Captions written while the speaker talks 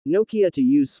Nokia to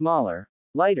use smaller,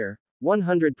 lighter,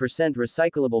 100%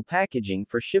 recyclable packaging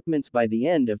for shipments by the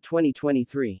end of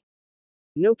 2023.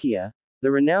 Nokia,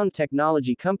 the renowned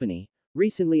technology company,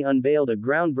 recently unveiled a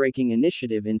groundbreaking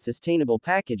initiative in sustainable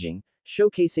packaging,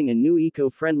 showcasing a new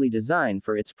eco-friendly design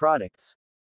for its products.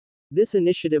 This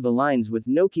initiative aligns with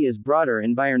Nokia's broader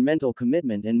environmental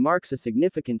commitment and marks a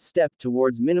significant step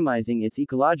towards minimizing its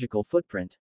ecological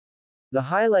footprint. The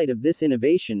highlight of this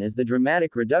innovation is the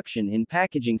dramatic reduction in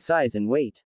packaging size and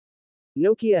weight.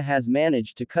 Nokia has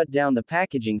managed to cut down the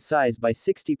packaging size by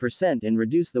 60% and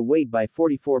reduce the weight by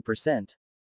 44%.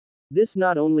 This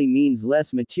not only means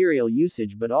less material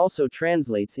usage but also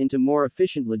translates into more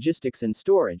efficient logistics and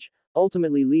storage,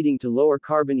 ultimately leading to lower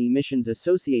carbon emissions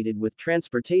associated with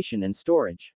transportation and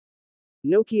storage.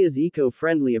 Nokia's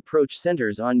eco-friendly approach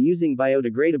centers on using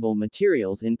biodegradable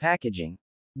materials in packaging.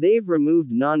 They've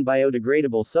removed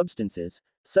non-biodegradable substances,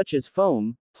 such as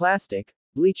foam, plastic,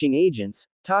 bleaching agents,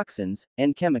 toxins,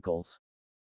 and chemicals.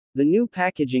 The new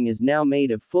packaging is now made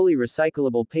of fully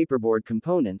recyclable paperboard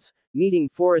components, meeting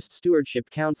Forest Stewardship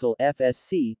Council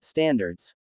 (FSC)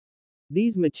 standards.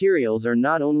 These materials are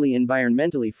not only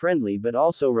environmentally friendly but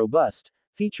also robust,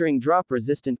 featuring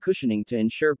drop-resistant cushioning to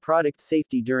ensure product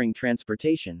safety during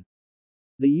transportation.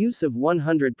 The use of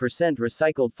 100%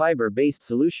 recycled fiber-based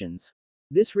solutions.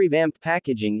 This revamped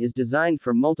packaging is designed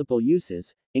for multiple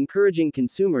uses, encouraging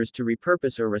consumers to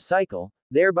repurpose or recycle,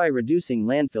 thereby reducing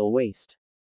landfill waste.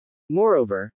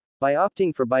 Moreover, by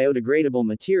opting for biodegradable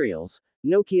materials,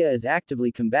 Nokia is actively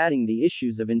combating the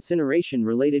issues of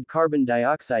incineration-related carbon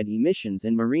dioxide emissions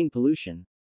and marine pollution.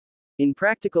 In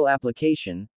practical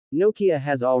application, Nokia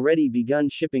has already begun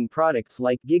shipping products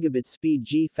like gigabit-speed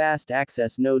G-fast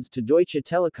access nodes to Deutsche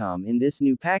Telekom in this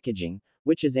new packaging,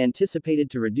 which is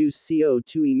anticipated to reduce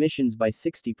CO2 emissions by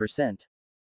 60%.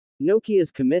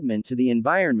 Nokia's commitment to the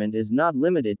environment is not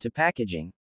limited to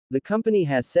packaging. The company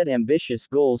has set ambitious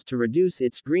goals to reduce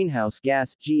its greenhouse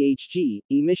gas (GHG)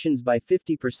 emissions by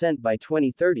 50% by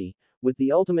 2030, with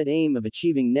the ultimate aim of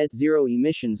achieving net zero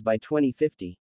emissions by 2050.